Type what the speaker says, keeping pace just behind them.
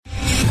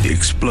The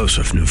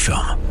explosive new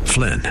film,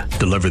 Flynn,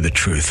 deliver the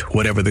truth,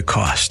 whatever the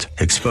cost,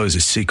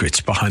 exposes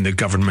secrets behind the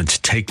government's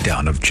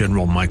takedown of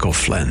General Michael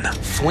Flynn.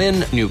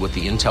 Flynn knew what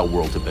the intel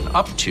world had been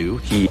up to.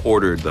 He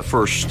ordered the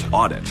first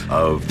audit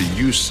of the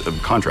use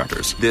of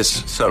contractors.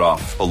 This set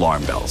off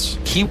alarm bells.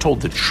 He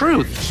told the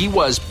truth. He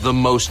was the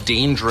most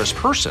dangerous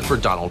person for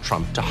Donald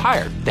Trump to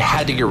hire. They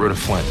had to get rid of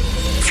Flynn.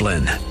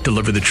 Flynn,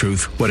 deliver the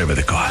truth, whatever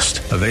the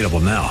cost. Available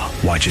now.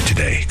 Watch it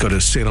today. Go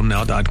to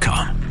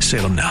salemnow.com.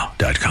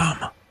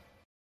 salemnow.com.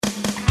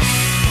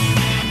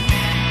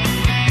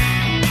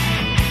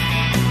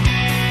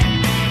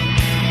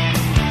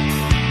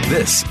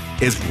 This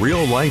is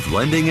Real Life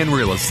Lending and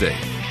Real Estate,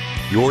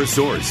 your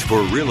source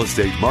for real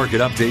estate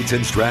market updates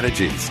and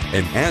strategies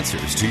and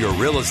answers to your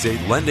real estate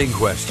lending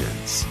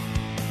questions.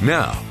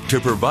 Now, to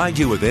provide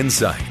you with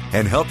insight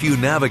and help you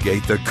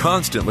navigate the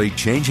constantly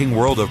changing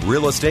world of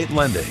real estate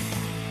lending,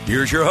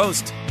 here's your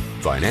host,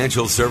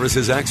 financial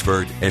services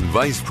expert and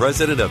Vice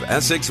President of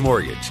Essex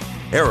Mortgage,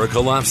 Eric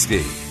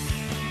Olofsky.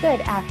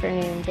 Good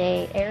afternoon,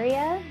 Bay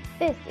Area.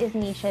 This is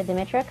Mesha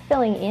Dimitruk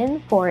filling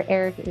in for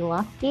Eric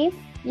Olofsky.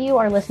 You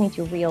are listening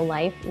to Real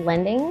Life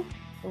Lending,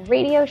 a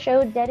radio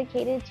show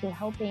dedicated to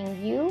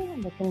helping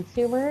you, the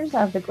consumers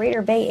of the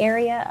Greater Bay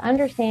Area,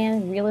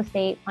 understand real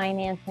estate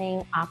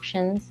financing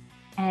options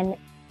and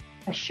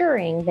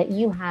assuring that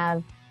you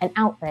have an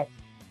outlet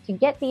to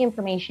get the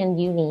information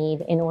you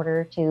need in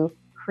order to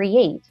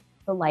create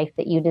the life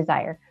that you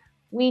desire.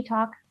 We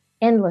talk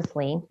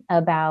endlessly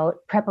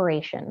about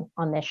preparation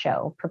on this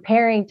show,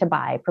 preparing to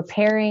buy,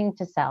 preparing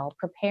to sell,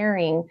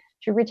 preparing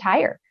to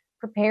retire,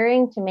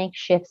 preparing to make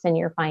shifts in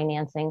your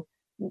financing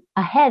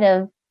ahead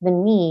of the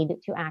need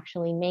to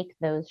actually make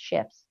those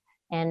shifts.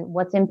 And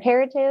what's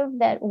imperative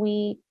that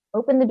we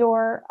open the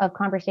door of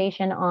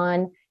conversation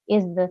on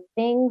is the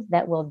things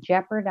that will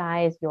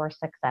jeopardize your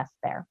success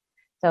there.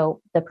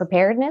 So the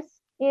preparedness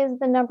is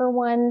the number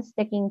one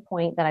sticking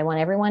point that I want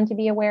everyone to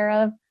be aware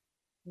of.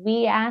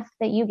 We ask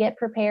that you get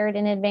prepared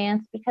in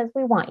advance because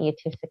we want you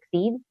to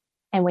succeed.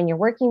 And when you're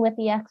working with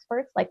the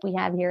experts like we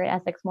have here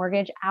at Essex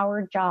Mortgage,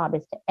 our job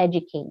is to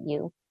educate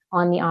you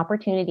on the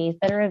opportunities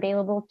that are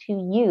available to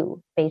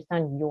you based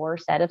on your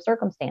set of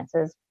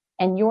circumstances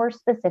and your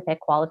specific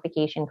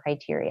qualification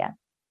criteria.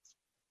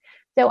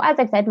 So as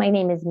I said, my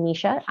name is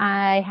Mesha.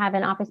 I have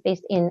an office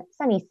based in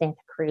sunny Santa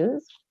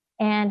Cruz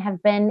and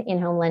have been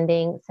in home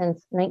lending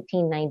since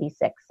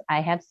 1996.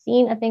 I have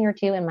seen a thing or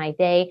two in my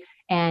day,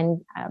 and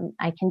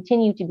I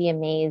continue to be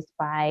amazed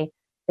by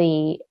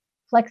the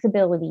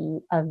flexibility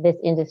of this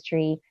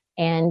industry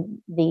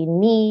and the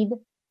need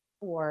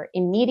for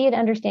immediate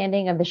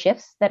understanding of the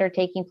shifts that are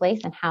taking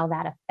place and how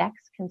that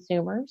affects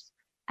consumers,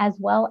 as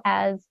well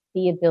as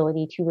the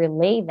ability to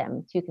relay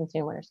them to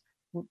consumers.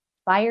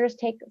 Buyers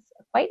take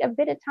quite a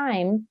bit of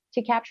time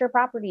to capture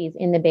properties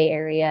in the Bay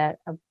Area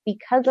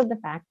because of the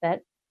fact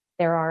that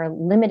there are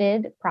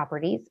limited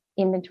properties.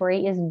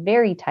 Inventory is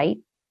very tight.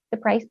 The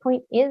price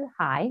point is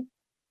high.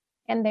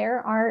 And there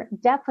are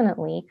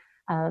definitely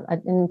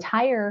an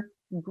entire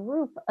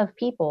group of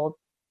people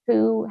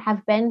who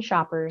have been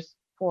shoppers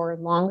for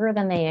longer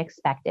than they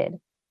expected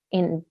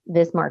in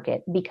this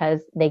market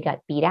because they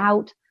got beat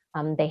out.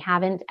 They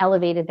haven't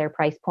elevated their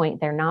price point.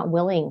 They're not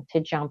willing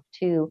to jump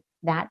to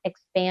that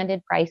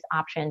expanded price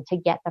option to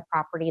get the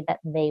property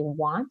that they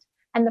want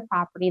and the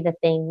property that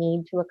they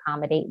need to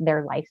accommodate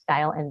their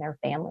lifestyle and their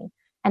family.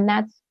 And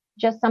that's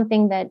just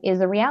something that is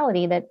a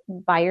reality that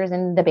buyers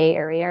in the Bay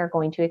Area are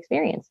going to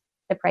experience.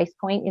 The price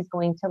point is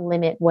going to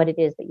limit what it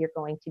is that you're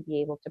going to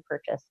be able to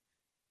purchase.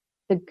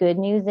 The good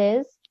news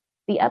is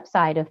the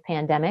upside of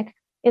pandemic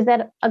is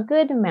that a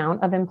good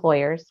amount of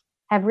employers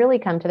have really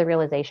come to the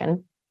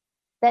realization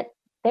that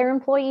their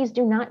employees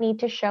do not need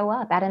to show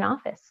up at an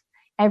office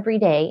every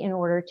day in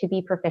order to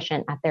be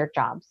proficient at their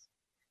jobs.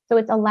 So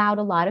it's allowed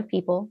a lot of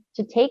people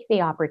to take the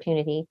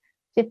opportunity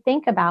to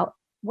think about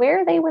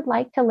where they would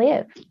like to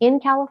live in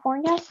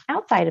California,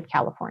 outside of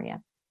California.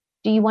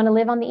 Do you want to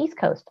live on the East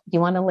Coast? Do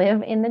you want to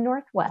live in the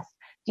Northwest?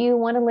 Do you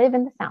want to live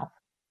in the South?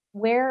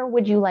 Where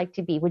would you like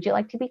to be? Would you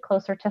like to be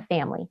closer to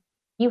family?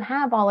 You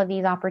have all of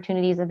these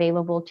opportunities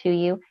available to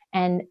you,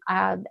 and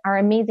our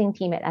amazing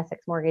team at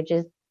Essex Mortgage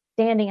is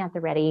standing at the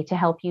ready to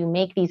help you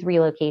make these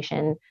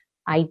relocation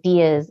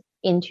ideas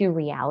into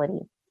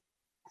reality.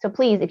 So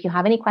please, if you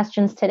have any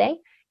questions today,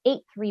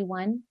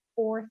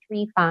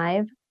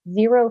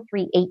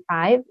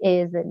 831-435-0385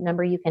 is the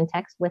number you can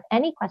text with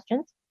any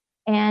questions,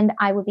 and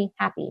I would be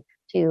happy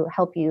to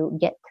help you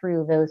get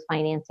through those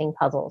financing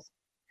puzzles.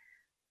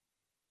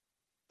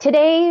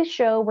 Today's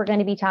show, we're going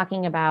to be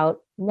talking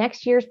about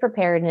next year's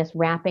preparedness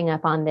wrapping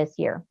up on this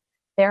year.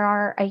 There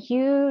are a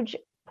huge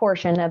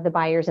portion of the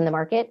buyers in the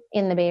market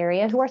in the Bay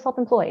Area who are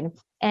self-employed.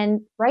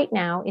 And right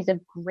now is a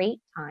great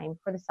time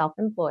for the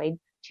self-employed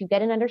to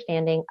get an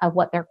understanding of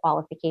what their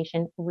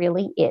qualification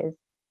really is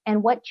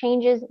and what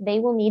changes they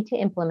will need to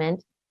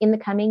implement in the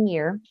coming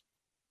year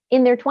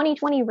in their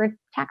 2020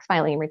 tax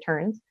filing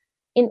returns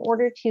in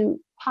order to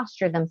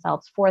posture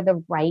themselves for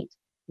the right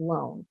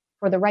loan,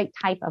 for the right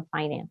type of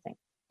financing.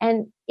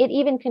 And it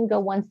even can go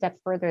one step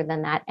further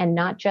than that, and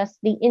not just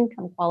the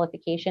income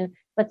qualification,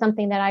 but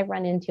something that I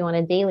run into on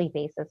a daily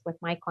basis with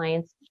my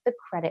clients, the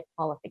credit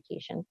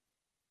qualification.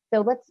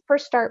 So let's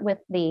first start with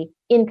the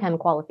income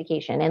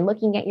qualification and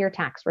looking at your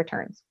tax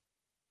returns.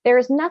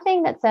 There's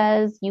nothing that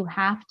says you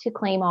have to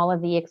claim all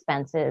of the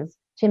expenses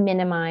to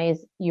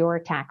minimize your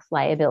tax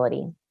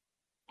liability.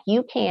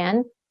 You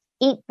can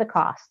eat the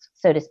cost,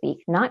 so to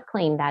speak, not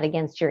claim that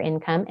against your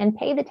income and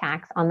pay the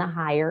tax on the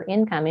higher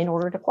income in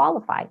order to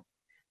qualify.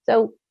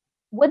 So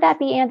would that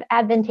be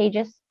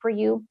advantageous for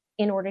you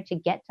in order to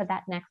get to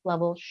that next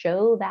level,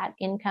 show that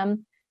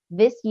income?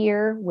 This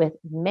year, with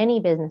many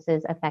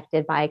businesses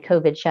affected by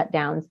COVID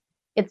shutdowns,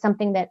 it's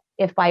something that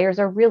if buyers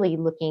are really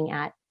looking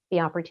at the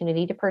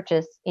opportunity to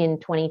purchase in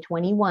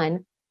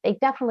 2021, they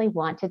definitely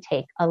want to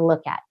take a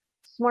look at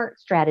smart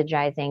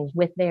strategizing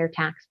with their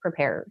tax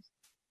preparers,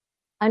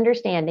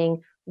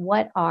 understanding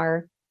what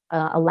are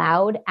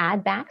allowed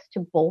add backs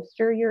to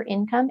bolster your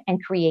income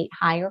and create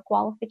higher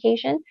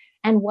qualification,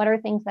 and what are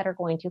things that are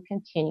going to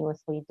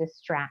continuously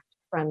distract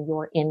from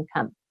your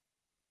income.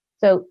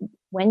 So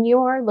when you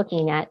are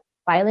looking at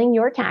filing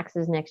your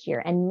taxes next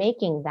year and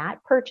making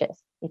that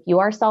purchase, if you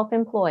are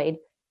self-employed,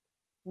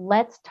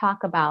 let's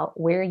talk about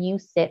where you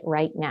sit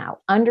right now,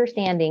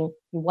 understanding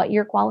what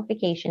your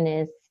qualification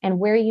is and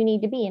where you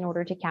need to be in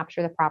order to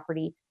capture the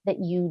property that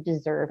you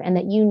deserve and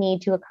that you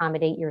need to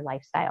accommodate your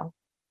lifestyle.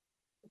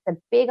 It's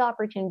a big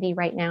opportunity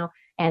right now,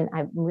 and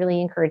I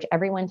really encourage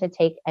everyone to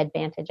take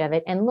advantage of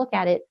it and look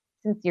at it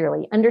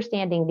sincerely,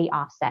 understanding the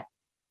offset.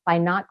 By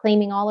not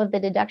claiming all of the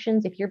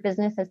deductions, if your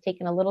business has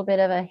taken a little bit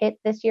of a hit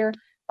this year,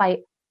 by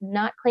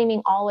not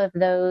claiming all of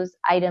those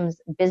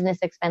items, business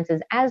expenses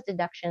as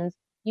deductions,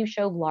 you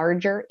show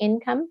larger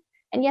income.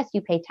 And yes,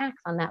 you pay tax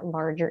on that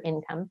larger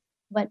income,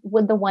 but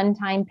would the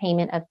one-time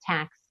payment of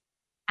tax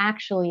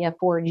actually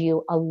afford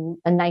you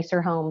a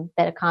nicer home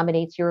that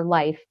accommodates your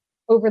life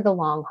over the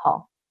long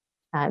haul?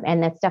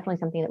 And that's definitely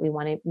something that we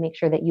want to make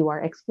sure that you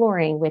are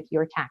exploring with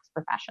your tax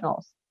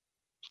professionals.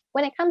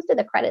 When it comes to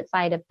the credit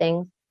side of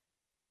things,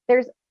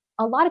 there's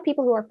a lot of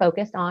people who are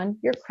focused on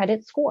your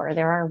credit score.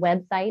 There are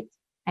websites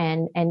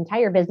and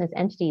entire business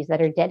entities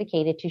that are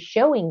dedicated to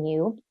showing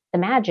you the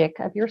magic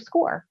of your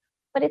score.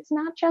 But it's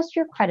not just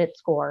your credit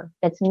score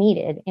that's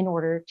needed in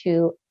order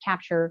to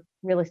capture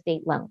real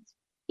estate loans.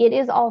 It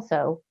is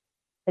also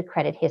the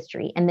credit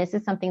history. And this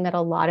is something that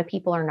a lot of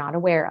people are not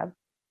aware of.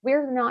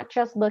 We're not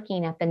just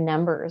looking at the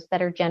numbers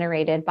that are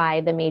generated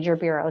by the major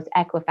bureaus,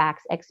 Equifax,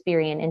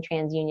 Experian, and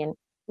TransUnion.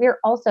 We're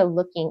also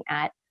looking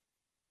at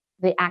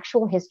the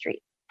actual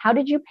history. How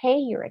did you pay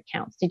your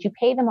accounts? Did you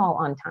pay them all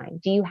on time?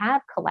 Do you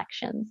have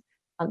collections?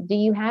 Do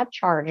you have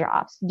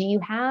charge-offs? Do you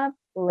have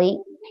late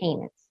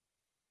payments?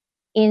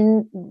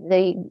 In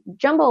the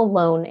jumbo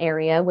loan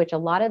area, which a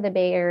lot of the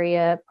Bay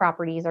Area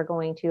properties are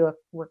going to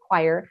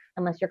require,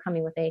 unless you're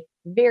coming with a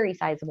very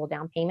sizable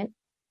down payment,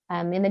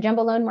 in the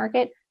jumbo loan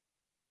market,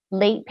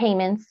 late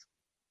payments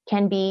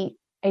can be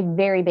a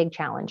very big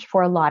challenge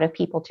for a lot of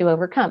people to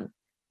overcome.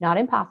 Not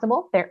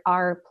impossible. There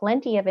are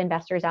plenty of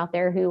investors out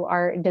there who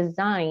are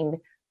designed,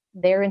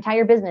 their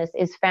entire business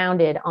is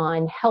founded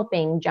on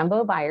helping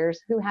jumbo buyers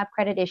who have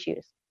credit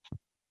issues.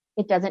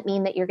 It doesn't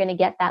mean that you're going to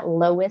get that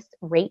lowest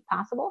rate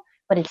possible,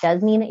 but it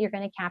does mean that you're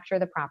going to capture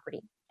the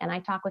property. And I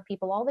talk with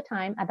people all the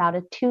time about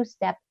a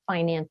two-step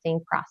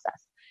financing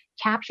process.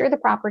 Capture the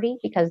property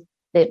because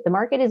the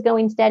market is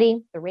going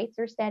steady, the rates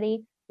are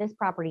steady, this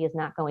property is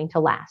not going to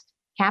last.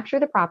 Capture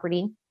the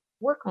property,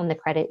 work on the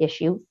credit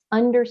issue,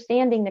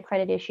 understanding the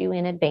credit issue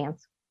in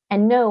advance,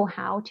 and know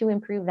how to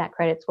improve that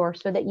credit score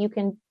so that you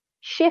can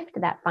shift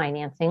that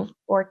financing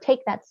or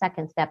take that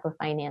second step of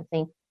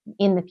financing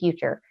in the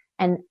future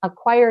and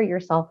acquire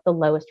yourself the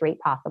lowest rate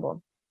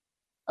possible.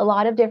 A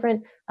lot of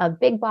different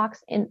big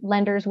box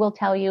lenders will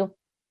tell you,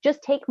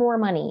 just take more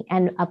money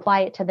and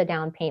apply it to the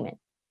down payment.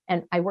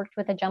 And I worked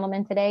with a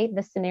gentleman today.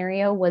 The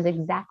scenario was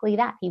exactly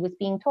that. He was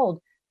being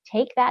told,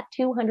 take that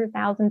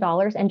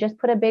 $200,000 and just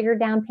put a bigger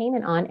down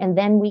payment on, and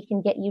then we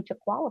can get you to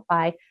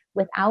qualify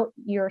without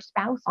your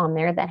spouse on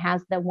there that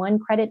has the one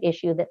credit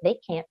issue that they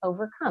can't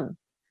overcome.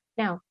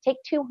 Now, take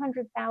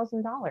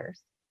 $200,000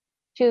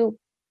 to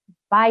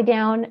buy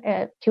down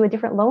to a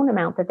different loan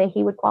amount that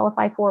he would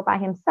qualify for by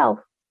himself,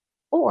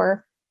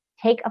 or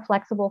take a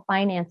flexible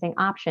financing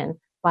option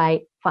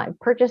by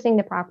purchasing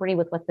the property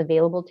with what's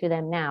available to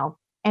them now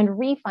and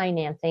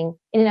refinancing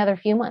in another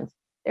few months.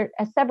 There's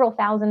a several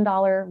 $1,000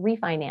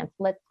 refinance.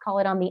 Let's call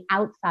it on the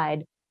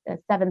outside,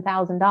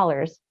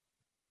 $7,000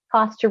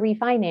 cost to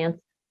refinance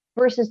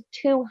versus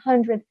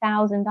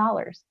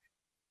 $200,000.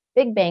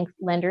 Big bank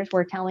lenders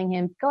were telling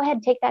him, go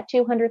ahead, take that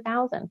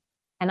 $200,000.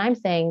 And I'm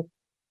saying,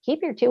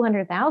 keep your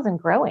 $200,000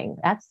 growing.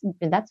 That's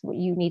what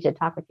you need to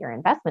talk with your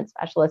investment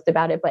specialist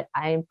about it. But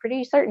I'm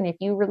pretty certain if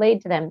you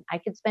relayed to them, I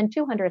could spend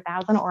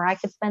 $200,000 or I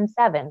could spend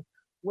 $7,000.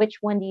 Which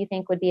one do you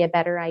think would be a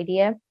better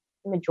idea?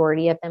 The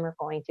majority of them are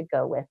going to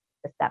go with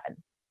the $7,000.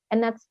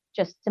 And that's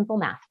just simple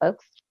math,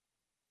 folks.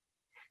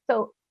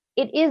 So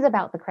it is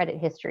about the credit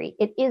history.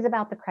 It is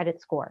about the credit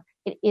score.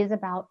 It is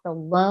about the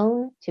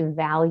loan to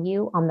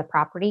value on the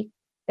property.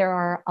 There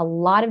are a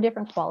lot of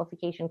different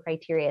qualification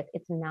criteria.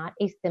 It's not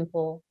a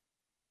simple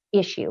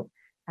issue.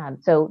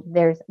 So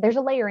there's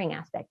a layering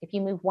aspect. If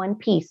you move one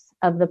piece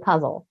of the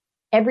puzzle,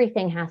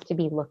 everything has to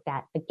be looked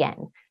at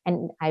again.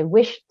 And I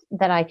wish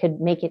that I could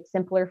make it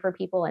simpler for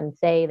people and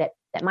say that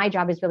my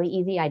job is really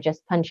easy. I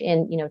just punch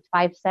in,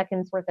 5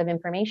 seconds worth of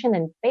information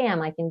and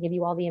bam, I can give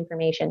you all the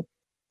information.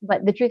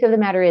 But the truth of the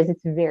matter is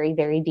it's very,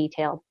 very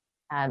detailed.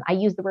 I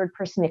use the word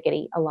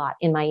persnickety a lot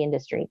in my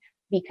industry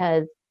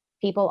because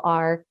people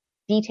are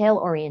detail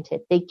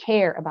oriented. They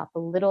care about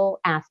the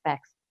little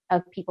aspects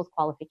of people's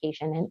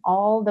qualification, and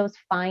all those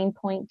fine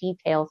point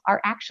details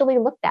are actually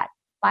looked at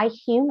by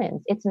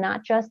humans. It's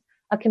not just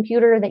a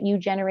computer that you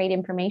generate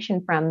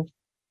information from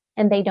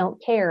and they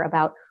don't care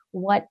about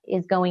what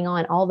is going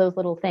on, all those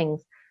little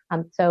things.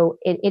 So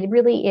it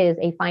really is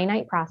a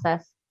finite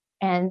process.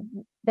 And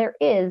there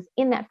is,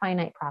 in that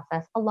finite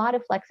process, a lot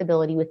of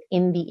flexibility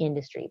within the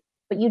industry.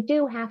 But you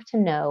do have to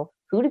know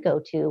who to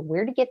go to,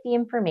 where to get the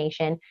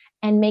information,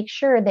 and make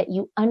sure that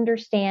you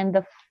understand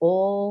the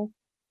full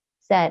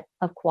set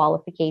of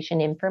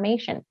qualification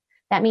information.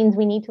 That means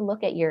we need to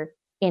look at your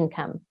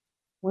income.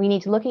 We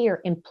need to look at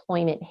your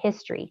employment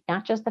history,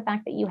 not just the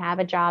fact that you have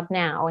a job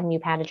now and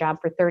you've had a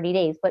job for 30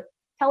 days, but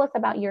tell us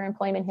about your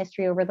employment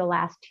history over the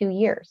last 2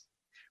 years.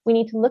 We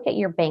need to look at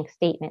your bank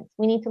statements.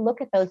 We need to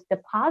look at those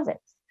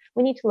deposits.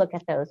 We need to look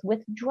at those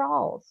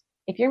withdrawals.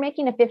 If you're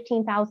making a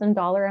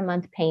 $15,000 a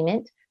month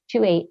payment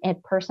to a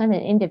person,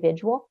 an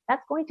individual,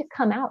 that's going to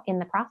come out in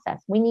the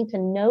process. We need to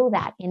know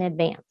that in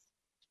advance.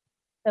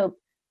 So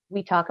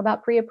we talk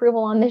about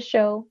pre-approval on this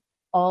show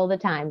all the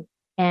time.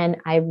 And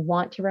I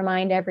want to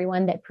remind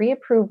everyone that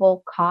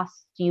pre-approval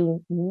costs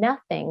you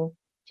nothing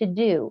to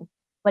do,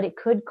 but it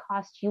could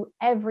cost you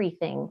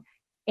everything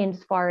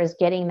as far as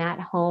getting that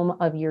home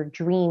of your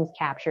dreams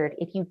captured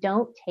if you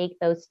don't take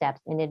those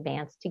steps in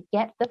advance to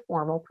get the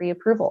formal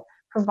pre-approval.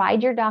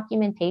 Provide your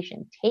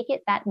documentation. Take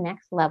it that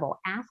next level.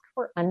 Ask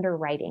for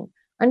underwriting.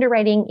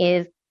 Underwriting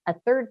is a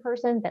third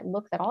person that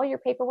looks at all your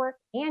paperwork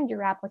and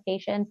your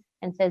application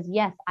and says,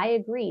 yes, I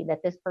agree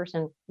that this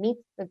person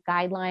meets the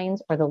guidelines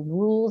or the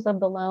rules of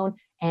the loan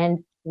and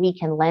we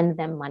can lend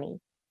them money.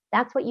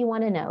 That's what you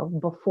want to know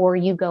before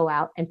you go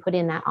out and put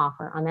in that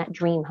offer on that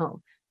dream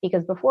home.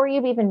 Because before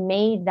you've even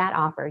made that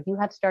offer, you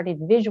have started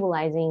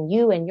visualizing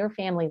you and your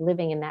family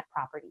living in that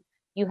property.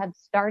 You have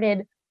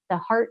started the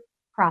heart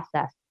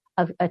process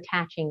of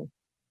attaching.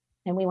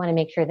 And we want to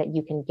make sure that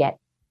you can get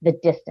the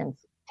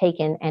distance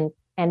taken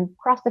and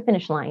cross the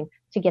finish line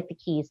to get the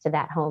keys to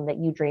that home that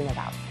you dream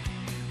about.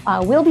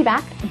 We'll be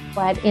back,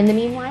 but in the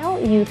meanwhile,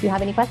 if you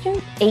have any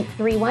questions,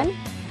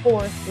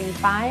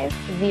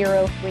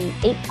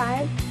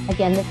 831-435-0385.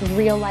 Again, this is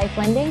Real Life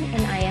Lending,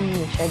 and I am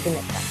Mesha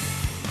Dimitrov.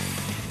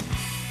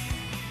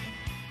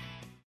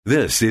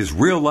 This is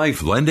Real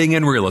Life Lending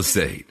and Real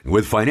Estate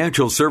with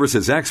financial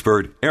services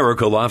expert Eric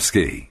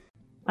Olofsky.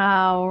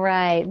 All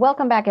right.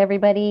 Welcome back,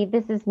 everybody.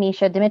 This is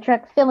Mesha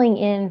Dimitrov filling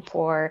in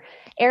for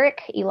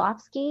Eric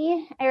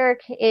Olofsky.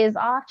 Eric is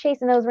off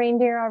chasing those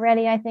reindeer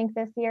already, I think,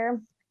 this year.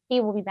 He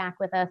will be back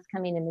with us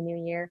coming in the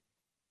new year.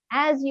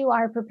 As you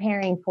are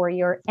preparing for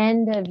your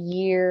end of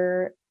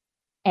year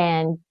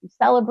and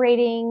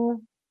celebrating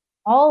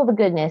all the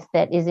goodness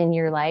that is in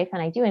your life,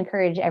 and I do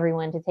encourage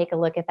everyone to take a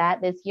look at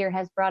that. This year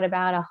has brought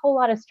about a whole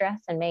lot of stress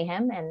and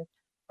mayhem and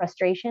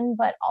frustration,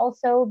 but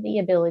also the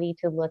ability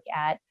to look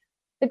at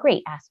the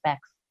great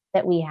aspects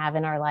that we have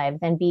in our lives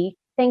and be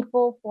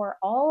thankful for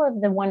all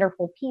of the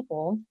wonderful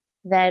people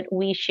that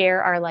we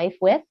share our life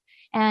with.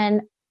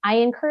 And I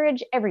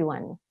encourage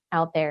everyone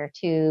out there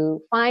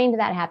to find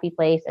that happy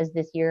place as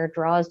this year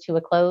draws to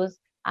a close.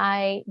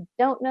 I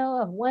don't know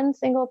of one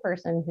single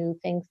person who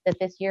thinks that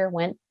this year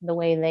went the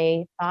way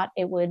they thought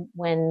it would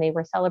when they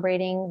were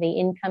celebrating the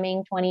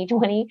incoming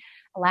 2020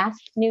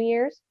 last New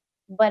Year's.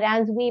 But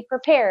as we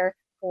prepare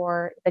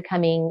for the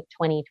coming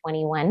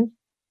 2021,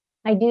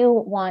 I do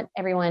want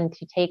everyone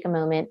to take a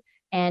moment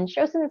and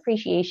show some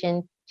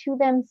appreciation to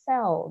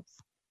themselves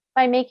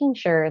by making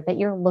sure that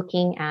you're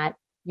looking at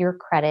your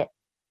credit,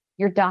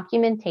 your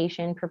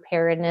documentation,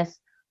 preparedness,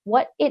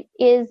 what it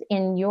is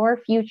in your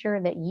future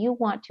that you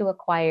want to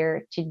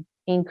acquire to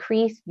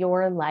increase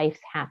your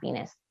life's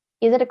happiness.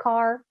 Is it a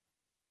car?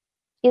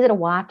 Is it a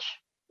watch?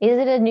 Is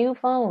it a new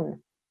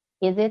phone?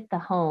 Is it the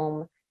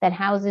home that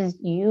houses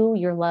you,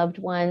 your loved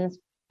ones,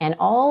 and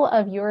all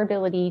of your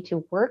ability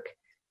to work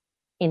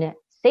in a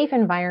safe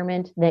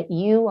environment that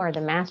you are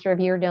the master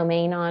of your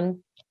domain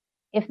on?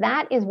 If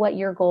that is what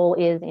your goal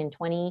is in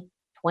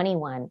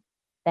 2021,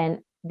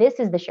 then this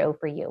is the show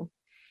for you.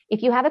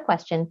 If you have a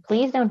question,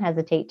 please don't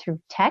hesitate to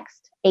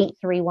text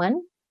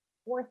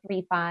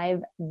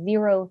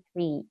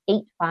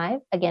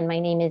 831-435-0385. Again, my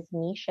name is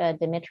Mesha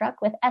Dimitrov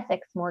with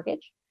Essex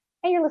Mortgage,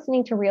 and you're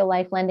listening to Real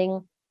Life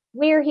Lending.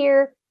 We're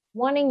here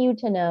wanting you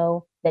to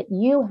know that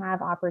you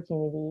have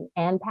opportunity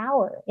and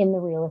power in the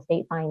real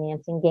estate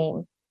financing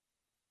game.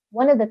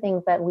 One of the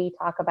things that we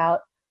talk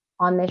about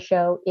on this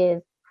show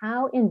is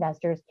how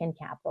investors can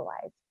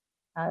capitalize.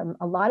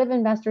 A lot of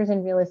investors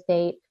in real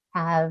estate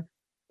have,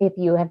 if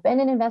you have been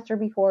an investor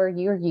before,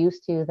 you're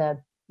used to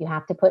you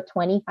have to put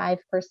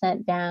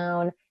 25%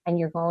 down and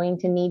you're going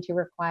to need to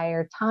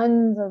require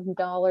tons of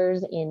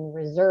dollars in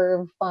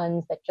reserve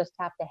funds that just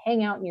have to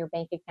hang out in your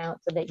bank account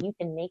so that you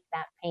can make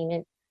that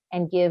payment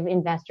and give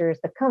investors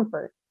the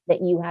comfort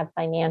that you have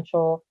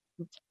financial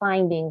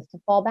findings to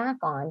fall back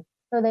on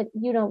so that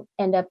you don't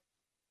end up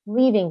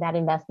leaving that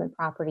investment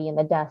property in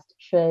the dust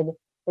should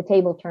the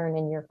table turn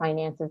and your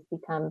finances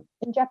become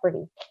in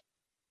jeopardy.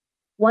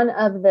 One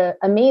of the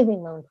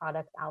amazing loan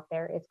products out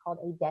there is called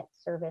a debt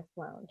service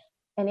loan.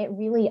 And it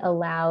really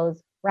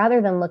allows,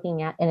 rather than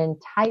looking at an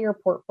entire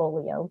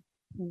portfolio,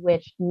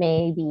 which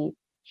may be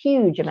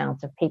huge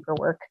amounts of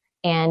paperwork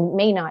and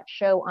may not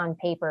show on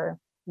paper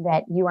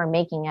that you are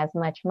making as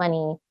much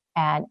money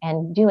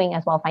and doing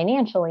as well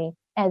financially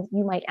as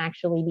you might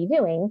actually be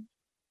doing,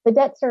 the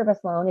debt service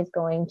loan is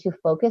going to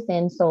focus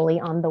in solely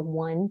on the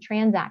one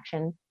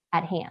transaction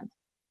at hand.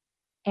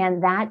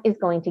 And that is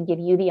going to give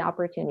you the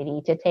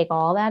opportunity to take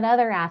all that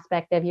other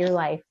aspect of your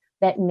life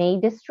that may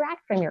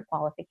distract from your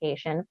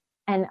qualification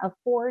and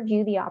afford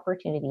you the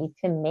opportunity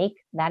to make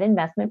that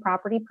investment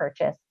property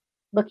purchase,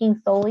 looking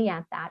solely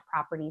at that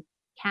property's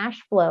cash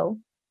flow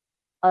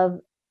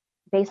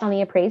based on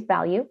the appraised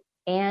value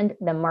and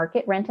the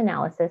market rent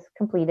analysis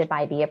completed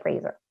by the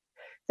appraiser.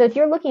 So if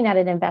you're looking at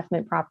an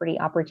investment property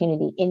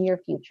opportunity in your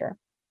future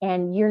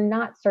and you're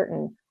not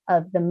certain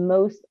of the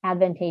most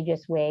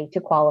advantageous way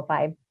to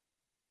qualify,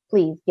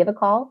 please give a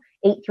call,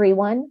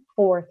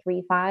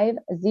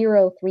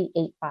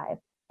 831-435-0385,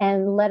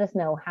 and let us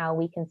know how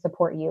we can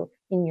support you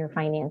in your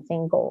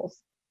financing goals.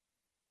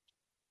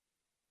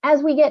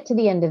 As we get to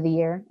the end of the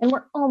year, and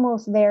we're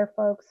almost there,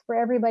 folks, for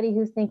everybody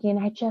who's thinking,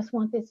 I just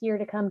want this year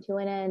to come to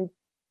an end,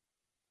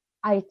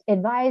 I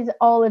advise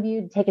all of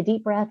you to take a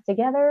deep breath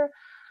together,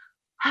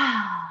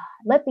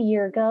 let the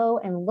year go,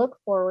 and look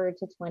forward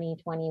to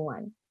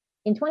 2021.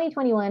 In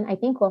 2021, I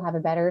think we'll have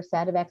a better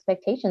set of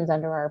expectations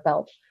under our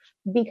belt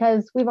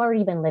because we've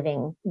already been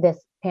living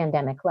this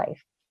pandemic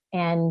life.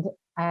 And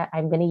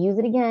I'm going to use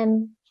it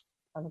again.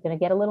 I'm going to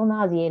get a little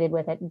nauseated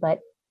with it, but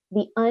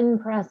the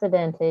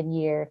unprecedented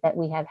year that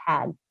we have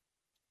had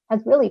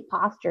has really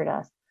postured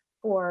us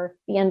for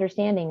the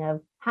understanding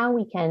of how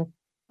we can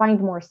find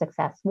more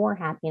success, more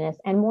happiness,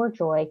 and more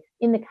joy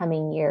in the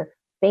coming year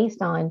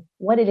based on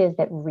what it is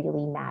that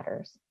really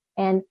matters.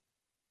 And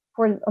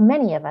for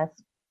many of us,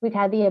 we've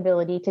had the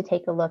ability to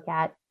take a look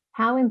at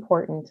how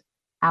important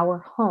our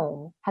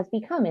home has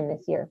become in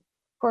this year.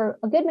 For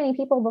a good many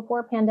people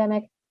before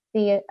pandemic,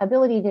 the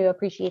ability to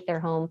appreciate their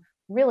home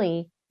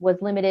really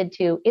was limited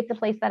to, it's a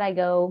place that I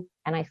go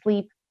and I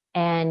sleep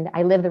and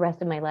I live the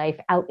rest of my life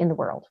out in the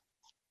world.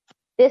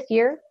 This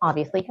year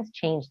obviously has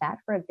changed that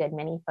for a good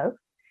many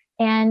folks.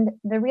 And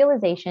the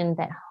realization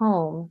that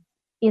home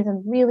is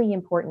a really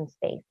important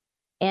space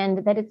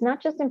and that it's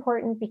not just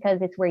important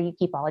because it's where you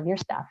keep all of your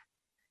stuff,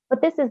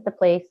 but this is the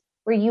place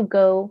where you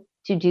go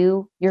to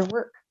do your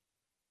work.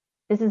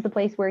 This is the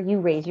place where you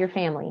raise your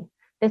family.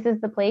 This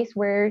is the place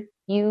where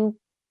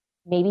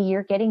maybe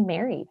you're getting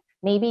married.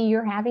 Maybe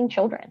you're having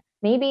children.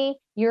 Maybe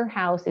your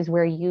house is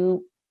where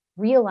you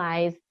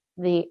realize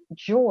the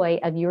joy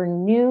of your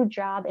new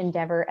job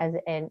endeavor as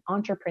an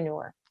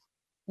entrepreneur.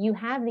 You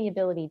have the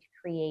ability to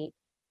create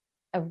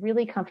a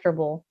really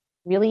comfortable,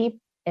 really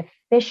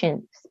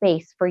efficient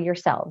space for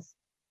yourselves.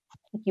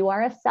 If you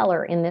are a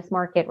seller in this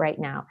market right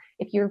now,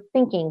 if you're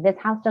thinking this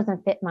house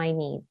doesn't fit my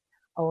needs,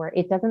 or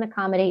it doesn't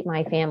accommodate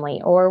my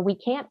family, or we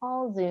can't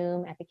all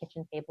Zoom at the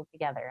kitchen table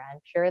together, I'm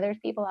sure there's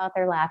people out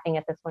there laughing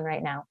at this one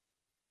right now,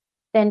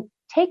 then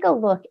take a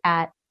look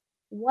at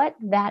what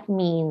that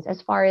means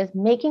as far as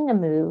making a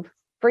move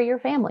for your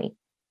family.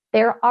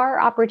 There are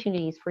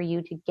opportunities for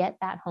you to get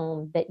that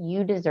home that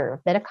you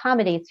deserve, that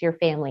accommodates your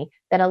family,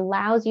 that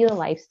allows you the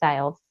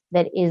lifestyle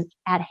that is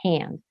at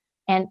hand.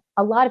 And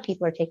a lot of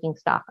people are taking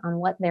stock on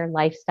what their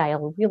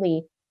lifestyle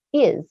really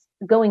is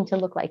going to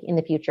look like in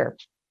the future,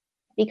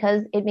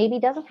 because it maybe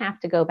doesn't have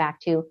to go back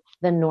to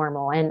the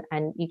normal.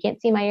 And you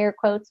can't see my air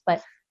quotes,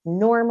 but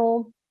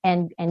normal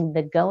and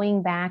the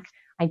going back,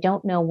 I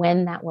don't know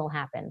when that will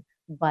happen.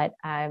 But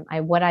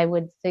what I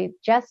would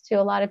suggest to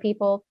a lot of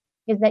people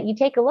is that you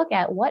take a look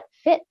at what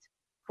fit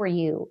for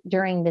you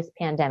during this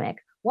pandemic.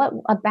 What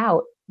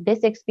about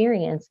this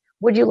experience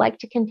would you like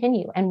to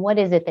continue? And what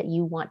is it that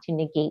you want to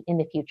negate in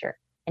the future?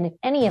 And if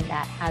any of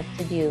that has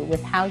to do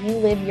with how you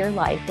live your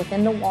life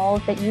within the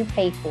walls that you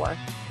pay for,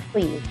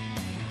 please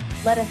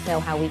let us know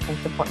how we can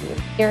support you.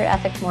 Here at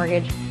Essex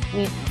Mortgage,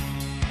 we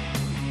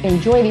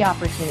enjoy the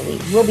opportunity.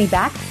 We'll be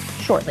back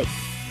shortly.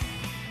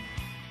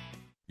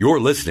 You're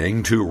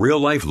listening to Real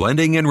Life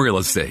Lending and Real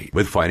Estate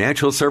with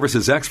financial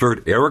services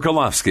expert Eric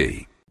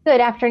Olofsky. Good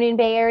afternoon,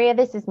 Bay Area.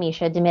 This is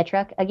Mesha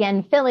Dimitruk,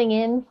 again filling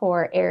in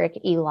for Eric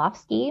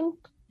Olofsky.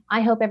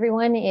 I hope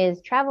everyone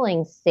is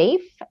traveling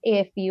safe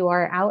if you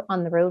are out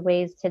on the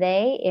roadways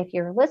today. If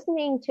you're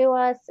listening to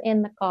us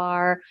in the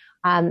car,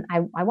 I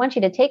want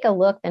you to take a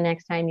look the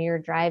next time you're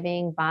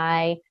driving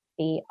by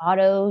the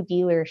auto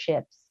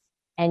dealerships.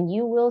 and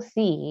you will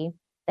see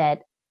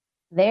that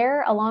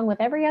there, along with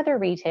every other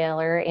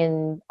retailer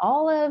in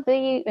all of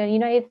the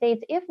United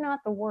States, if not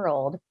the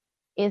world,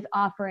 is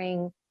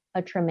offering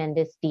a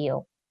tremendous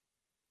deal.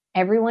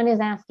 Everyone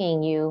is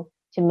asking you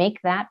to make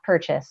that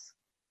purchase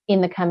in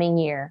the coming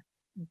year.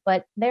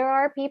 But there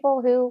are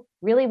people who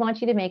really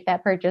want you to make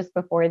that purchase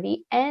before the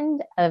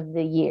end of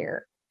the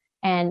year.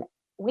 And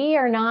we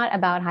are not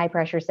about high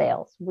pressure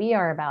sales. We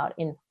are about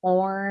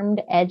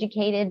informed,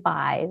 educated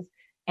buys.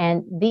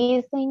 And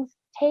these things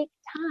take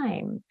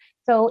time.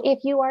 So if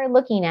you are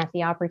looking at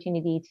the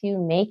opportunity to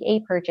make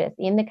a purchase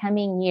in the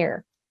coming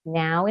year,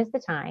 now is the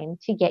time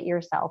to get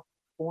yourself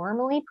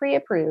formally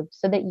pre-approved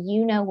so that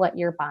you know what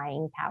your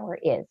buying power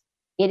is.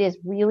 It is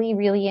really,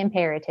 really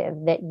imperative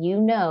that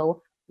you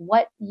know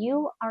what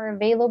you are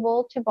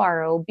available to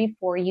borrow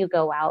before you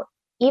go out,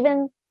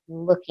 even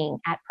looking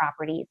at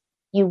properties.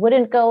 You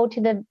wouldn't go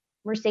to the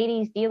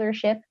Mercedes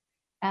dealership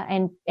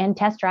and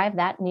test drive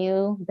that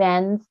new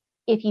Benz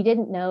if you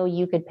didn't know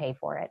you could pay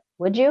for it,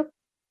 would you?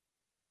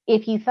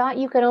 If you thought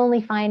you could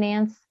only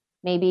finance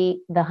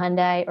maybe the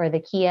Hyundai or the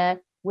Kia,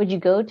 would you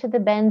go to the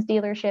Benz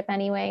dealership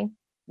anyway?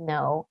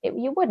 No,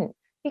 you wouldn't,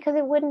 because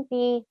it wouldn't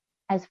be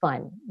as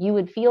fun. You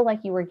would feel like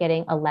you were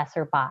getting a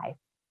lesser buy.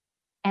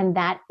 And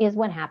that is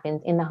what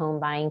happens in the home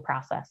buying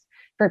process.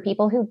 For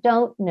people who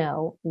don't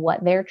know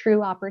what their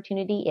true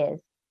opportunity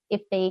is,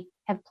 if they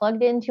have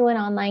plugged into an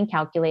online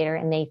calculator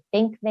and they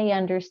think they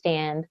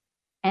understand,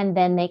 and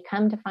then they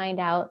come to find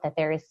out that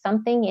there is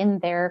something in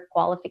their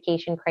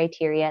qualification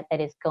criteria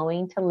that is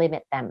going to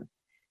limit them,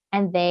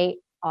 and they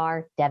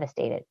are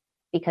devastated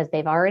because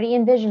they've already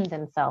envisioned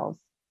themselves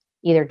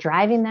either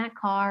driving that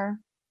car,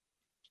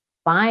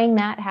 buying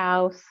that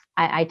house.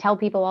 I tell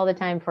people all the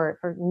time for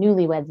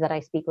newlyweds that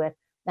I speak with,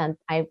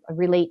 I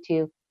relate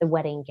to the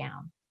wedding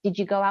gown. Did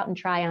you go out and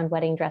try on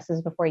wedding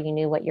dresses before you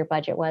knew what your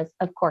budget was?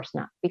 Of course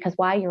not. Because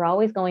why? You're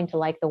always going to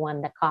like the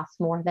one that costs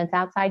more that's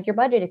outside your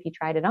budget if you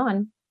tried it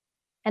on.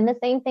 And the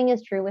same thing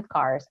is true with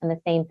cars, and the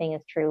same thing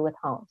is true with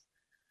homes.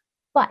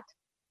 But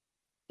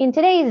in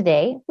today's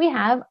day, we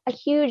have a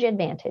huge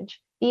advantage,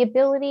 the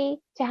ability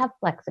to have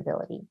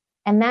flexibility.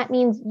 And that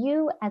means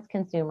you as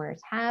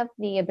consumers have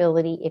the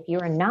ability, if you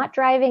are not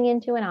driving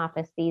into an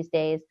office these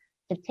days,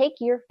 to take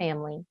your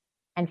family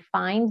and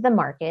find the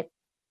market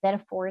that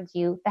affords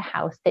you the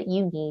house that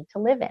you need to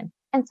live in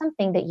and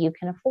something that you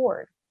can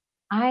afford.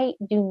 I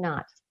do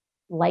not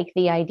like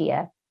the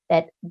idea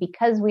that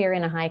because we are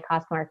in a high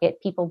cost market,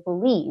 people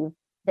believe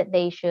that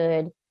they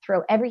should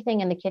throw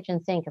everything in the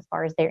kitchen sink as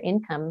far as their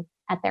income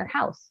at their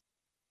house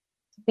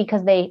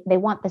because they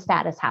want the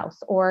status house,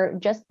 or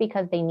just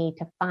because they need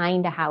to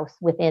find a house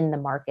within the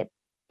market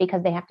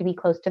because they have to be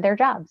close to their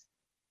jobs.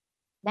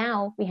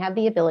 Now we have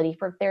the ability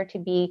for there to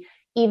be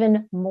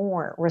even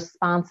more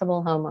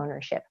responsible home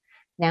ownership.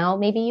 Now,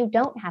 maybe you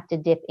don't have to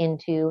dip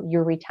into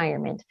your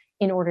retirement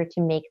in order to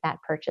make that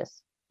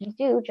purchase. You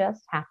do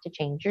just have to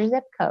change your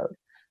zip code.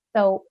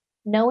 So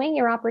knowing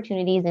your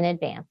opportunities in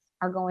advance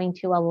are going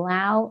to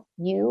allow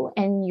you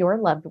and your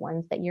loved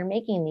ones that you're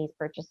making these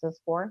purchases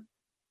for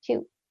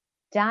to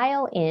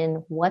dial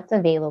in what's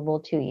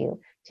available to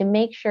you to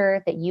make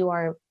sure that you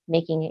are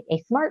making a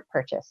smart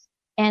purchase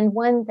and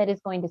one that is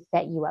going to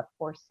set you up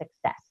for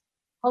success.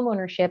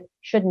 Homeownership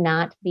should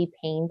not be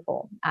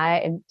painful.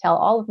 I tell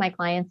all of my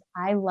clients,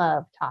 I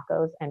love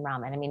tacos and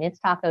ramen. I mean, it's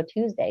Taco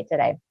Tuesday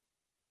today,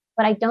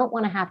 but I don't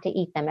want to have to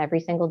eat them every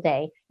single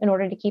day in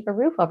order to keep a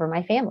roof over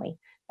my family.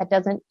 That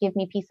doesn't give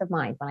me peace of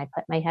mind when I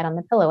put my head on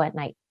the pillow at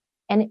night.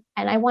 And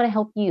I want to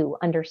help you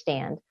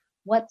understand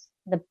what's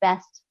the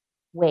best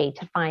way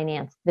to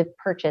finance the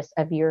purchase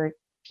of your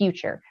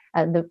future,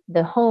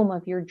 the home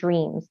of your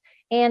dreams,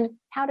 and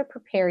how to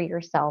prepare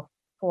yourself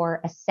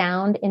for a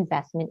sound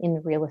investment in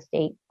the real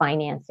estate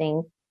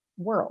financing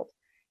world.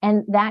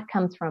 And that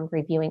comes from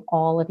reviewing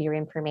all of your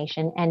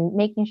information and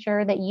making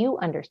sure that you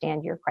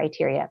understand your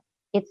criteria.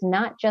 It's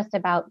not just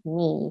about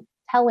me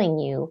telling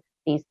you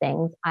these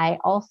things. I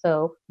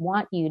also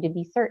want you to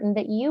be certain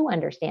that you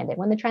understand it.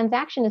 When the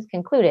transaction is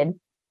concluded,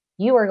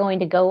 you are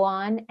going to go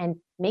on and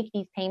make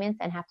these payments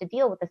and have to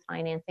deal with this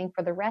financing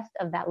for the rest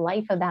of that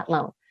life of that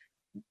loan.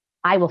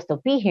 I will still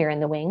be here in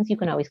the wings. You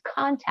can always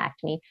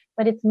contact me,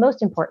 but it's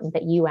most important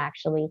that you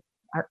actually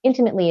are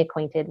intimately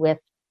acquainted with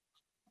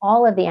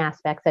all of the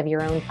aspects of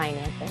your own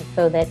financing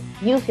so that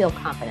you feel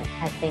confident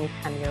as things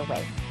come your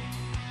way.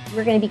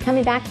 We're going to be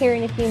coming back here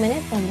in a few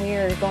minutes, and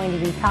we're going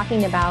to be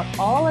talking about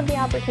all of the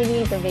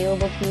opportunities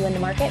available to you in the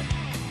market.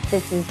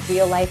 This is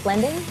Real Life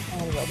Lending,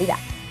 and we'll be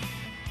back.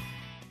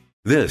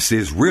 This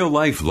is Real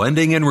Life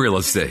Lending and Real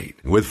Estate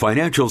with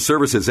financial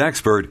services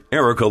expert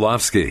Eric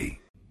Olofsky.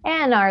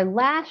 And our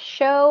last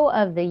show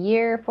of the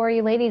year for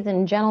you, ladies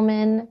and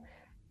gentlemen.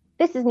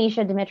 This is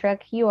Mesha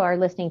Dimitruk. You are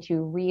listening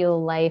to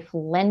Real Life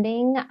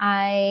Lending.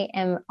 I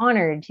am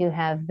honored to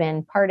have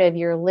been part of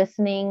your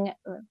listening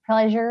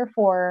pleasure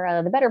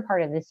for the better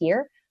part of this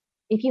year.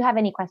 If you have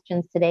any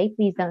questions today,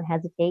 please don't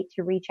hesitate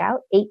to reach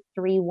out,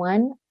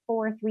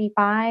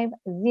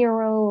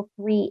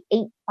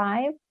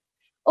 831-435-0385.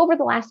 over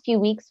the last few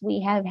weeks,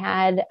 we have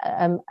had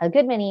a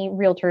good many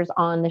realtors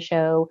on the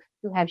show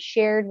who have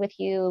shared with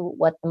you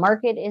what the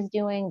market is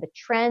doing, the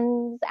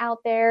trends out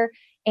there,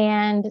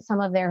 and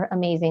some of their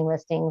amazing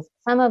listings.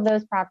 Some of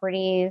those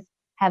properties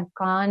have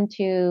gone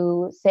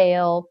to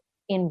sale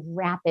in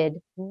rapid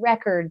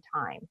record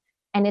time.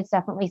 And it's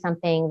definitely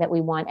something that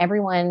we want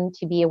everyone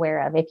to be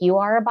aware of. If you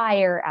are a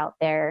buyer out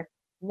there,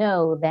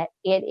 know that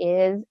it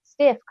is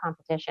stiff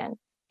competition.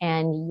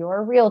 And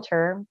your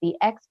realtor, the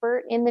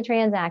expert in the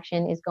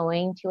transaction, is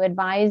going to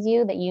advise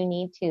you that you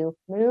need to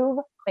move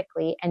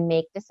quickly and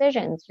make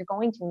decisions. You're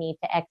going to need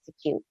to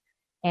execute.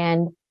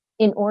 And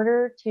in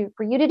order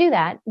for you to do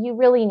that, you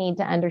really need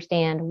to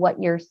understand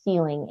what your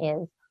ceiling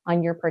is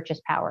on your purchase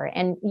power.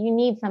 And you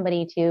need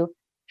somebody to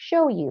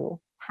show you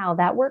how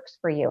that works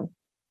for you.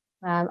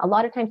 A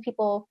lot of times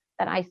people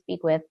that I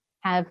speak with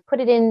have put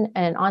it in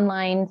an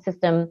online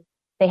system.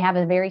 They have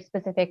a very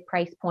specific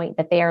price point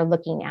that they are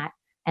looking at.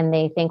 And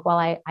they think, well,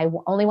 I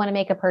only want to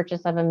make a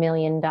purchase of $1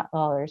 million,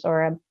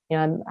 or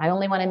I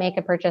only want to make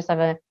a purchase of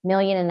 $1.5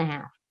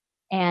 million.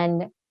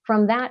 And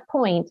from that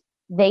point,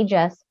 they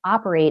just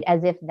operate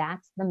as if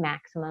that's the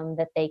maximum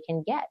that they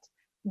can get.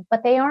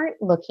 But they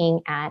aren't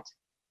looking at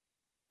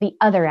the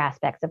other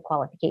aspects of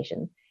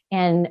qualification.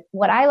 And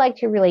what I like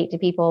to relate to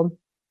people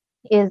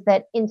is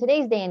that in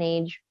today's day and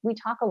age, we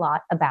talk a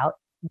lot about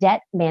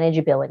debt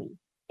manageability.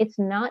 It's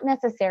not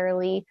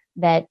necessarily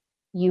that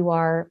you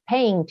are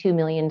paying $2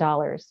 million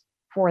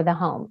for the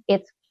home.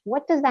 It's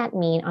what does that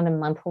mean on a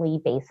monthly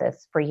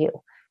basis for you?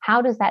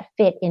 How does that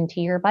fit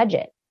into your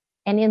budget?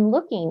 And in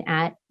looking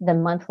at the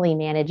monthly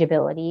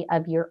manageability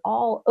of your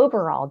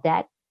overall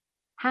debt,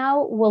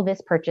 how will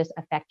this purchase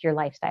affect your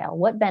lifestyle?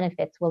 What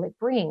benefits will it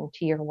bring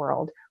to your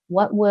world?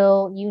 What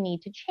will you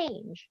need to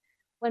change?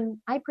 When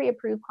I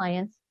pre-approve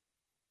clients,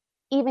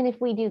 even if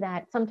we do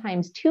that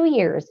sometimes 2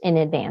 years in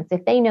advance,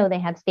 if they know they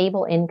have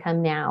stable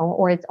income now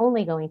or it's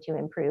only going to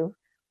improve,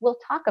 we'll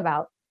talk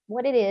about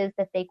what it is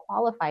that they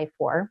qualify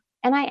for.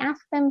 And I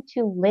ask them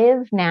to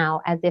live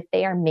now as if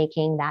they are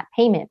making that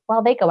payment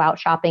while they go out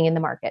shopping in the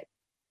market.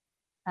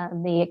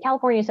 The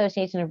California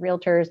Association of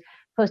Realtors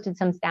posted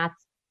some stats,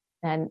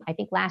 and I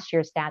think last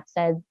year's stats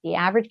said the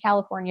average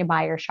California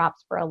buyer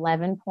shops for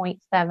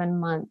 11.7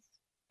 months.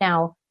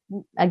 Now,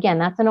 again,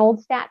 that's an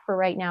old stat for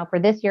right now for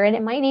this year, and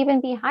it might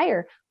even be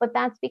higher, but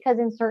that's because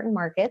in certain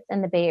markets,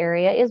 and the Bay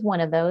Area is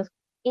one of those,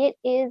 it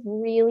is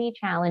really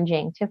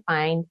challenging to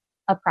find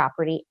a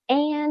property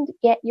and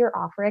get your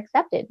offer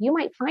accepted. You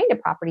might find a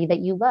property that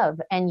you love,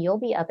 and you'll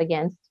be up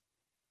against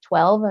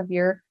 12 of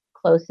your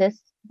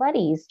closest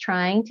buddies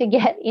trying to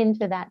get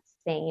into that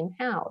same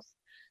house.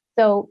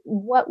 So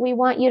what we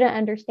want you to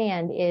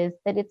understand is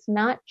that it's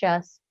not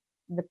just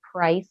the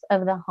price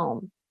of the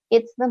home.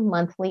 It's the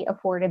monthly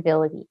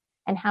affordability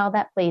and how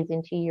that plays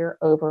into your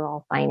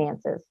overall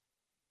finances.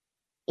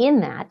 In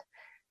that,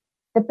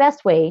 the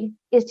best way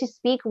is to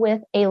speak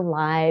with a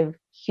live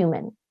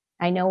human.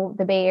 I know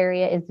the Bay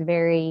Area is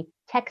very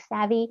tech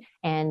savvy,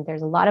 and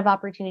there's a lot of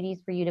opportunities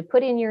for you to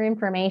put in your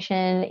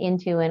information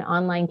into an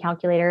online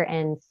calculator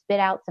and spit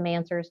out some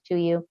answers to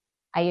you.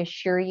 I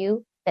assure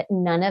you that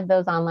none of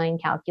those online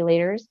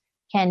calculators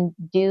can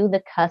do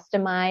the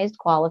customized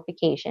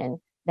qualification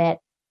that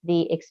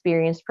the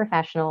experienced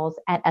professionals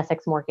at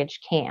Essex Mortgage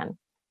can.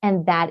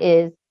 And that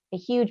is a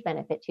huge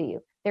benefit to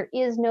you. There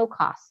is no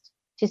cost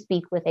to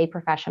speak with a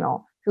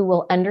professional who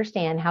will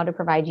understand how to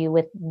provide you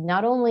with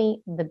not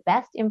only the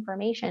best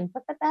information,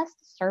 but the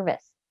best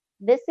service.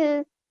 This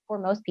is, for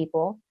most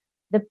people,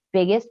 the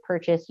biggest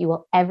purchase you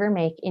will ever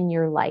make in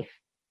your life.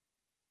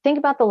 Think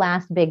about the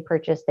last big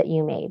purchase that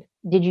you made.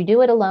 Did you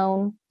do it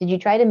alone? Did you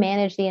try to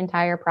manage the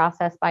entire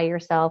process by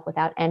yourself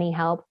without any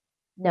help?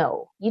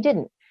 No, you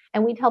didn't.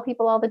 And we tell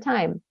people all the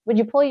time, would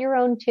you pull your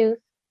own tooth?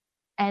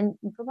 And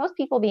for most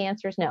people, the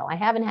answer is no. I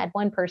haven't had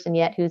one person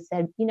yet who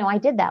said, I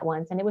did that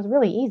once and it was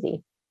really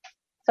easy.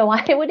 So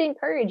I would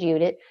encourage you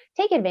to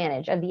take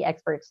advantage of the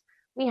experts.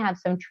 We have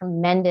some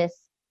tremendous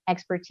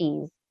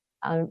expertise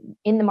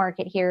in the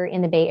market here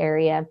in the Bay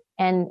Area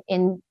and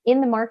in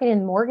the market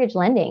in mortgage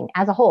lending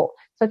as a whole.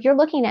 So if you're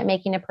looking at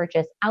making a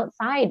purchase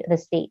outside the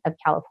state of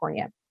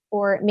California,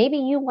 or maybe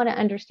you want to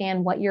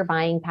understand what your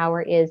buying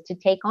power is to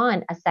take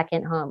on a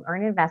second home or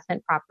an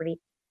investment property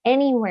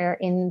anywhere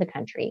in the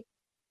country,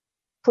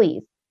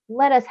 please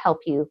let us help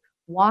you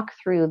walk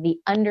through the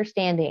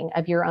understanding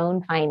of your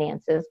own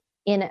finances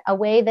in a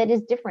way that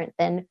is different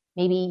than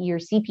maybe your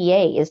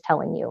CPA is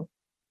telling you.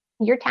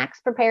 Your tax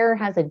preparer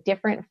has a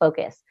different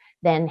focus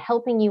than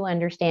helping you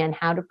understand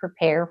how to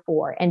prepare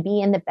for and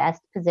be in the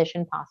best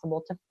position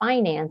possible to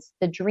finance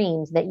the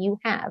dreams that you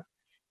have.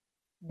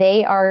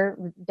 They are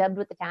dubbed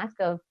with the task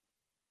of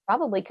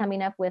probably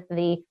coming up with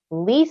the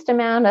least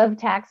amount of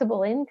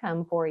taxable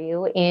income for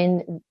you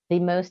in the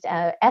most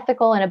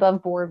ethical and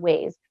above board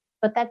ways.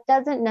 But that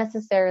doesn't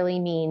necessarily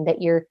mean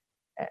that you're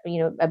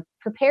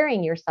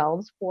preparing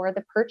yourselves for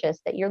the purchase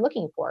that you're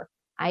looking for.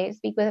 I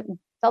speak with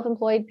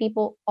self-employed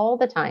people all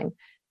the time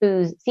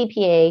whose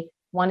CPA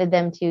wanted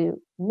them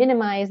to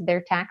minimize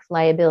their tax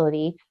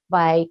liability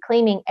by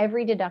claiming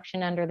every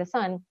deduction under the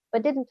sun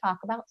but didn't talk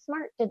about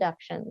smart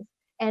deductions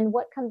and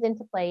what comes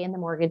into play in the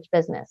mortgage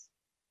business.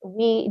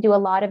 We do a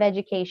lot of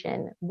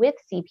education with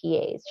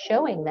CPAs,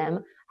 showing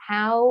them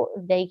how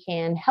they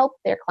can help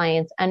their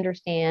clients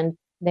understand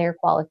their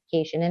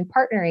qualification and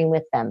partnering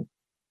with them.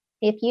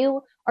 If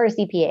you are a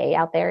CPA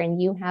out there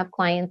and you have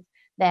clients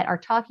that are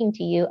talking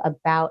to you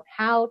about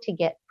how to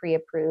get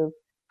pre-approved,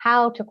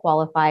 how to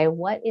qualify,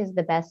 what is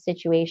the best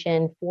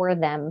situation for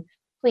them,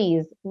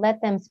 please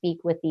let them speak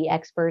with the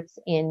experts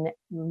in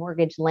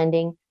mortgage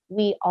lending.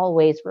 We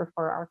always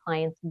refer our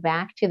clients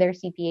back to their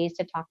CPAs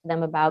to talk to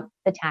them about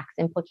the tax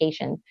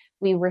implications.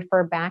 We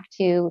refer back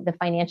to the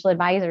financial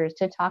advisors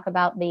to talk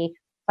about the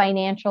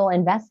financial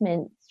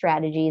investment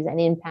strategies and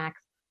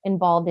impacts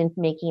involved in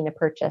making a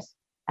purchase.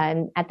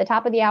 At the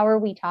top of the hour,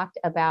 we talked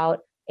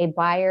about a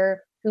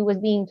buyer who was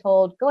being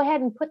told, go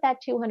ahead and put that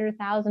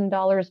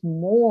 $200,000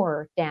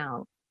 more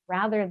down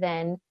rather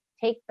than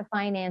take the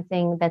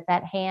financing that's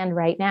at hand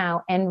right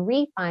now and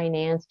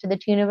refinance to the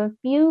tune of a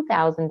few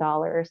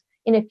 $1,000s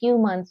in a few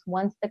months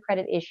once the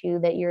credit issue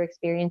that you're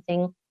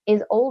experiencing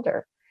is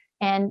older.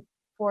 And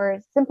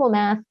for simple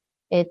math,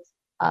 it's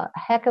a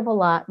heck of a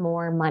lot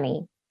more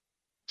money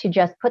to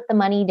just put the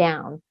money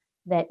down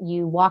that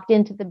you walked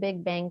into the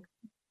big bank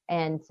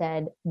and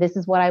said, this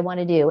is what I want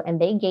to do. And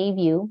they gave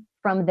you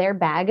from their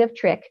bag of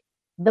trick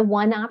the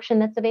one option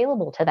that's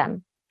available to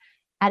them.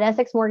 At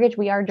Essex Mortgage,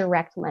 we are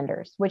direct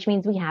lenders, which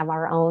means we have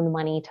our own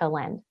money to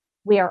lend.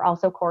 We are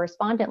also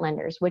correspondent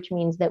lenders, which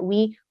means that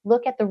we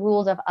look at the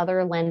rules of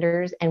other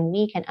lenders and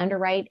we can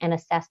underwrite and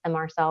assess them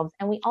ourselves.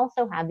 And we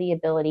also have the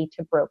ability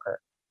to broker.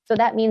 So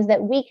that means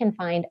that we can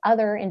find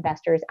other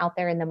investors out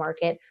there in the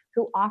market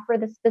who offer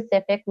the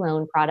specific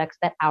loan products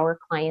that our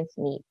clients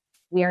need.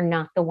 We are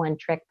not the one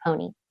trick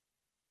pony.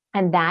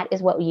 And that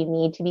is what you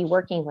need to be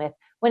working with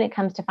when it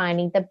comes to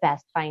finding the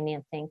best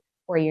financing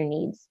for your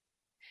needs.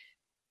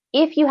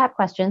 If you have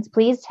questions,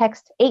 please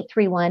text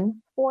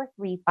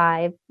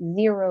 831-435-0385.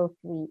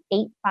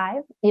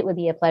 It would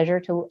be a pleasure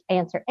to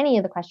answer any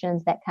of the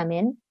questions that come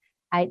in.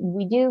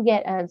 We do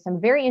get some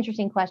very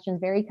interesting questions,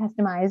 very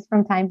customized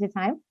from time to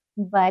time,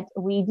 but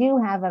we do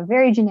have a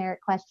very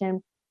generic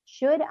question.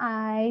 Should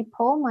I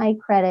pull my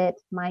credit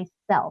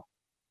myself?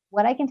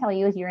 What I can tell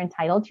you is you're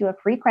entitled to a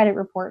free credit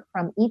report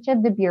from each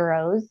of the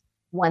bureaus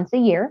once a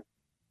year.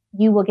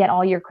 You will get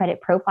all your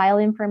credit profile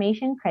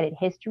information, credit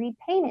history,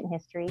 payment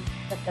history,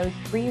 but those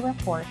free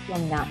reports will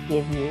not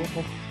give you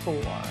the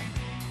score.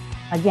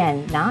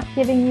 Again, not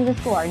giving you the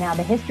score. Now,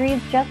 the history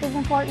is just as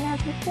important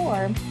as the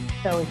score.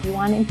 So if you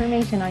want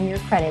information on your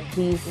credit,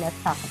 please let's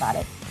talk about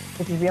it.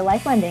 This is Real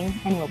Life Lending,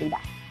 and we'll be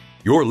back.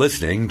 You're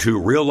listening to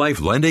Real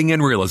Life Lending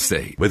and Real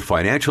Estate with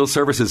financial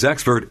services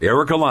expert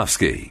Eric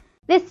Olofsky.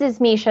 This is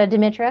Mesha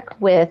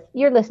Dimitruk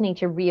you're listening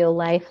to Real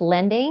Life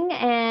Lending.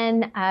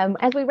 And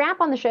as we wrap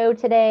on the show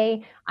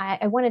today,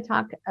 I want to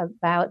talk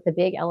about the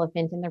big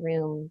elephant in the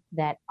room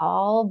that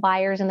all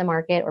buyers in the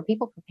market or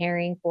people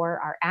preparing for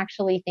are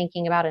actually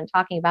thinking about and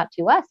talking about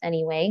to us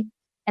anyway.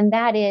 And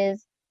that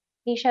is,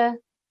 Mesha,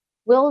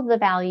 will the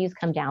values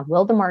come down?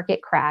 Will the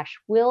market crash?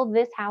 Will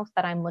this house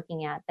that I'm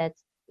looking at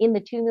that's in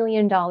the $2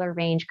 million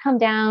range come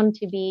down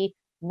to be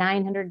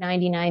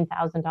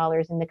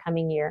 $999,000 in the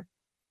coming year?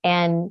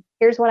 And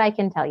here's what I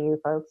can tell you,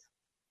 folks.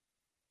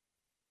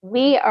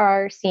 We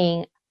are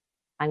seeing,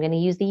 I'm going to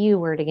use the U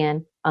word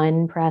again,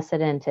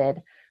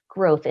 unprecedented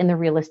growth in the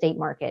real estate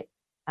market.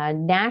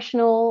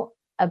 National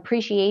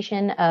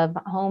appreciation of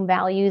home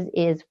values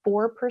is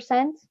 4%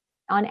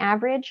 on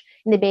average.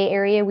 In the Bay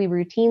Area, we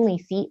routinely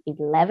see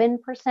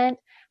 11%.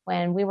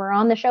 When we were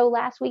on the show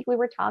last week, we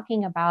were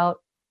talking about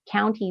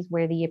counties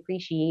where the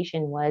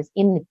appreciation was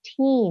in the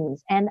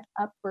teens and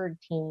upward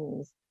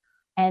teens.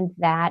 And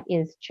that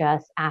is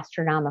just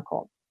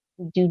astronomical.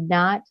 We do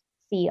not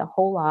see a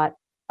whole lot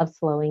of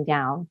slowing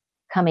down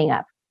coming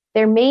up.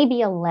 There may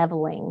be a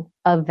leveling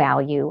of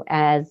value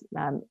as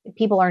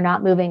people are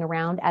not moving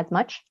around as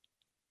much.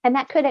 And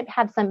that could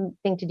have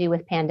something to do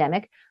with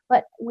pandemic.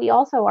 But we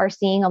also are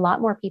seeing a lot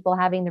more people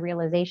having the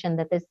realization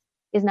that this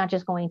is not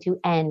just going to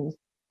end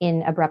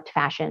in abrupt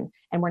fashion.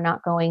 And we're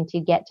not going to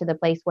get to the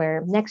place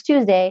where next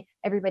Tuesday,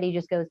 everybody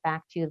just goes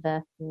back to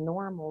the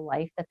normal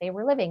life that they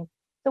were living.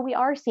 So we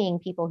are seeing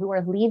people who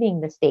are leaving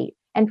the state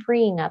and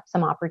freeing up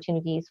some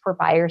opportunities for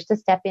buyers to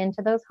step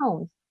into those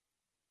homes.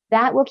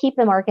 That will keep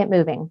the market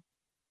moving.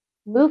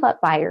 Move up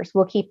buyers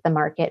will keep the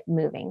market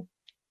moving.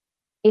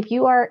 If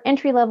you are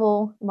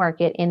entry-level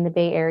market in the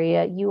Bay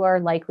Area, you are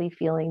likely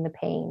feeling the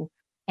pain.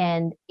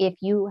 And if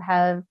you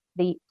have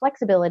the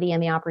flexibility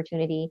and the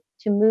opportunity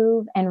to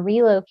move and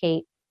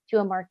relocate to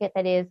a market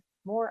that is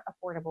more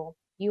affordable,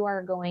 you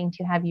are going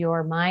to have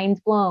your minds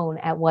blown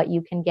at what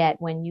you can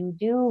get when you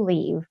do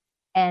leave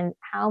and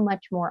how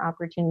much more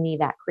opportunity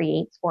that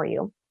creates for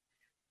you.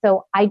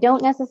 So I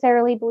don't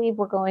necessarily believe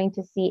we're going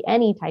to see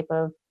any type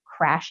of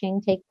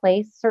crashing take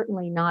place,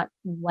 certainly not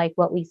like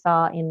what we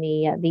saw in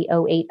the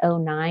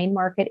 08-09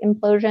 market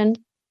implosion.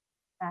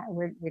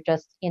 We're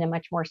just in a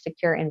much more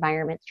secure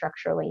environment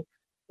structurally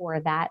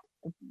for that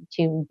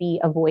to be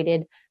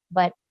avoided.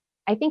 But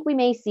I think we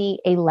may see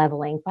a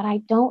leveling, but I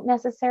don't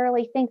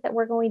necessarily think that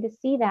we're going to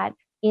see that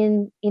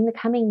in the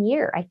coming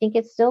year. I think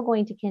it's still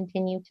going to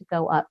continue to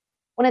go up.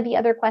 One of the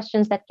other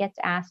questions that gets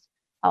asked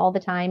all the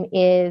time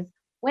is,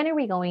 when are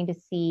we going to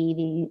see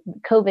the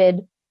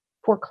COVID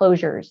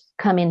foreclosures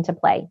come into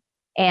play?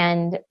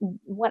 And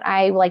what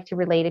I like to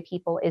relay to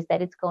people is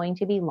that it's going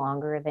to be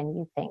longer than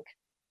you think.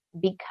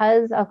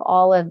 Because of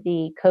all of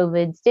the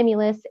COVID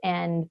stimulus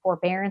and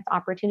forbearance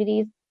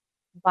opportunities,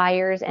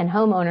 buyers and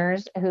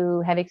homeowners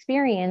who have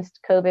experienced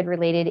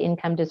COVID-related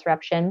income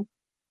disruption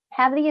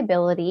have the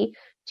ability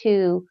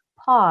to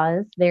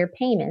pause their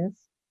payments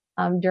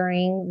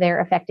during their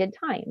affected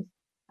times.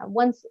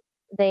 Once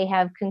they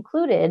have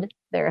concluded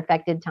their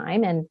affected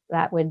time, and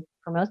that would,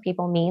 for most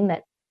people, mean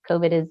that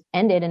COVID is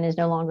ended and is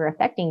no longer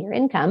affecting your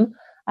income,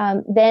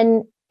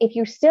 then if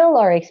you still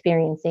are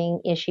experiencing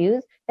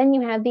issues, then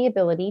you have the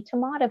ability to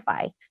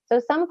modify. So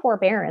some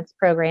forbearance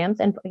programs,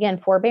 and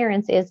again,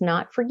 forbearance is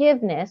not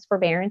forgiveness.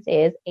 Forbearance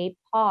is a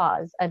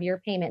pause of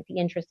your payment. The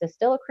interest is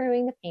still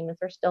accruing, the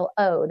payments are still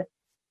owed.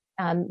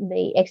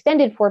 The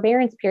extended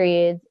forbearance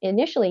periods,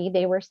 initially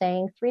they were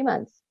saying 3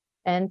 months,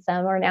 and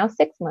some are now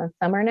 6 months,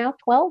 some are now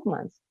 12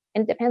 months.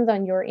 And it depends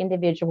on your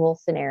individual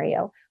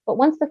scenario. But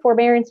once the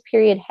forbearance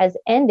period has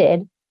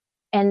ended,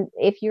 and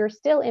if you're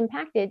still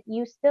impacted,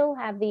 you still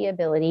have the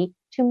ability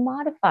to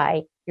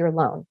modify your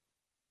loan.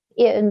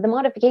 In the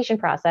modification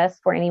process,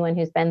 for anyone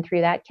who's been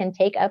through that, can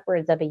take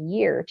upwards of a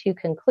year to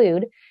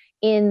conclude.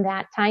 In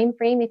that time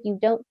frame, if you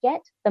don't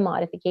get the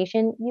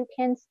modification, you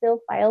can still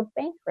file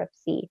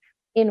bankruptcy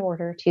in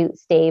order to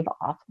stave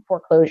off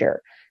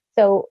foreclosure.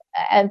 So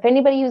if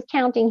anybody who's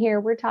counting here,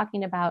 we're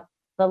talking about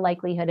the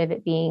likelihood of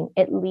it being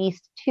at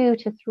least 2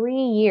 to 3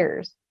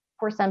 years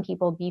for some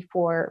people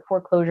before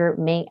foreclosure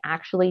may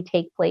actually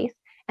take place.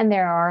 And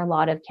there are a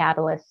lot of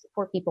catalysts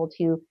for people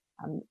to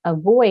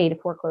avoid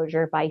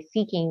foreclosure by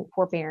seeking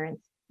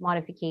forbearance,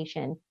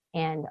 modification,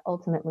 and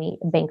ultimately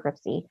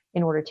bankruptcy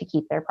in order to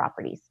keep their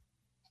properties.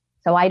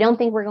 So I don't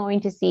think we're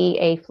going to see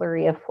a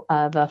flurry of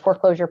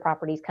foreclosure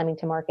properties coming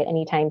to market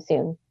anytime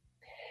soon.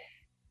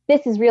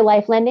 This is Real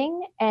Life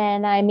Lending,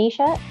 and I'm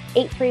Mesha,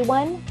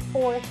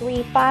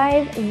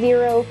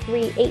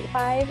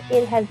 831-435-0385.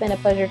 It has been a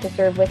pleasure to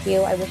serve with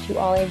you. I wish you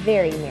all a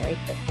very Merry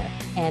Christmas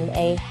and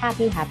a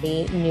happy,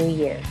 happy New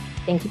Year.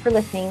 Thank you for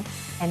listening,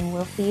 and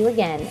we'll see you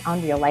again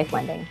on Real Life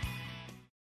Lending.